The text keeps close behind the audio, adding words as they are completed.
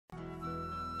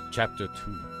Chapter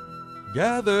 2.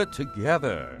 Gather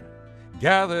together,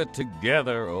 gather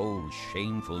together, O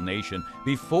shameful nation,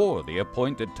 before the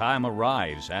appointed time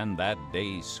arrives, and that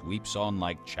day sweeps on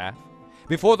like chaff.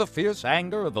 Before the fierce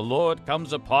anger of the Lord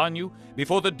comes upon you,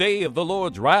 before the day of the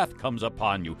Lord's wrath comes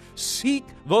upon you, seek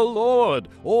the Lord,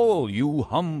 all you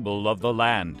humble of the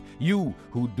land, you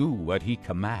who do what he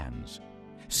commands.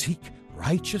 Seek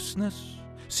righteousness,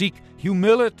 seek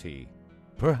humility.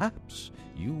 Perhaps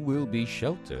you will be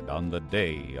sheltered on the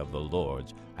day of the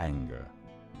Lord's anger.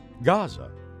 Gaza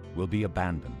will be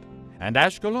abandoned, and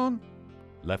Ashkelon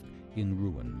left in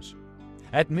ruins.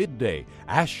 At midday,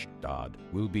 Ashdod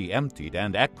will be emptied,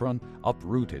 and Ekron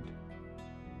uprooted.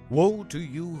 Woe to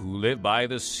you who live by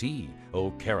the sea,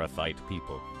 O Kerathite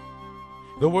people!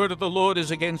 The word of the Lord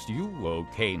is against you, O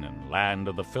Canaan, land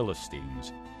of the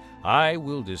Philistines. I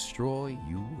will destroy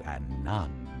you, and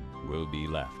none will be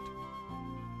left.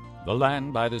 The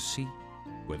land by the sea,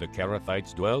 where the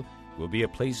Kerethites dwell, will be a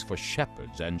place for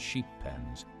shepherds and sheep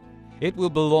pens. It will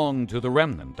belong to the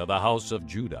remnant of the house of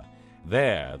Judah.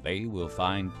 There they will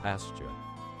find pasture.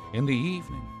 In the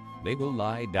evening they will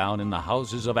lie down in the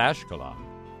houses of Ashkelon.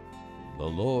 The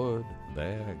Lord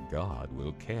their God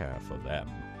will care for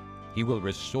them. He will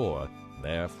restore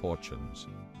their fortunes.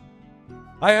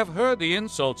 I have heard the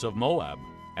insults of Moab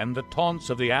and the taunts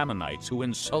of the Ammonites, who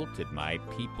insulted my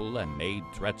people and made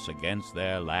threats against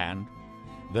their land.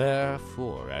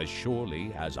 Therefore, as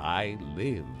surely as I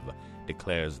live,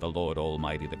 declares the Lord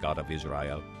Almighty, the God of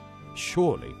Israel,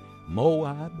 surely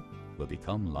Moab will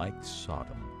become like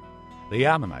Sodom, the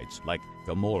Ammonites like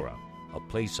Gomorrah, a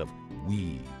place of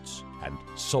weeds and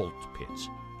salt pits,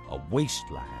 a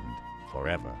wasteland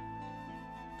forever.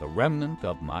 The remnant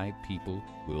of my people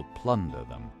will plunder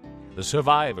them. The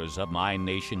survivors of my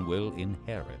nation will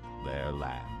inherit their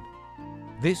land.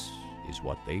 This is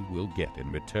what they will get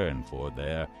in return for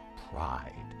their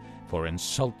pride, for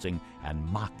insulting and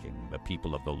mocking the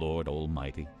people of the Lord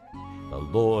Almighty. The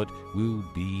Lord will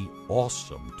be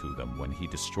awesome to them when he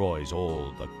destroys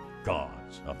all the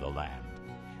gods of the land.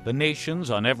 The nations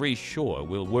on every shore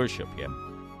will worship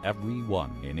him, every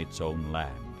one in its own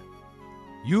land.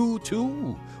 You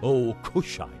too, O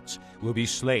Cushites, will be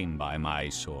slain by my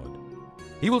sword.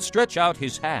 He will stretch out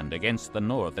his hand against the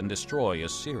north and destroy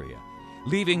Assyria,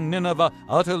 leaving Nineveh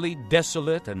utterly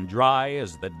desolate and dry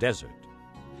as the desert.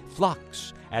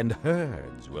 Flocks and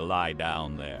herds will lie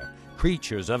down there,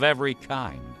 creatures of every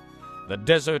kind. The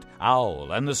desert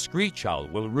owl and the screech owl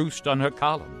will roost on her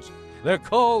columns. Their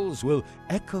calls will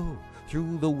echo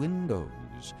through the windows.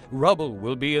 Rubble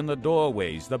will be in the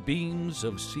doorways. The beams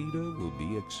of cedar will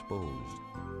be exposed.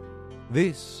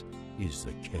 This is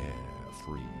the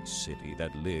carefree city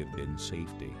that lived in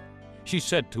safety. She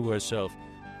said to herself,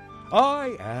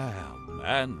 I am,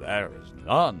 and there is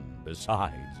none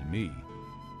besides me.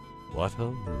 What a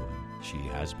ruin she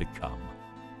has become,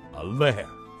 a lair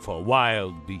for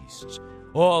wild beasts.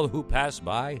 All who pass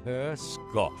by her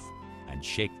scoff and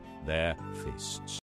shake their fists.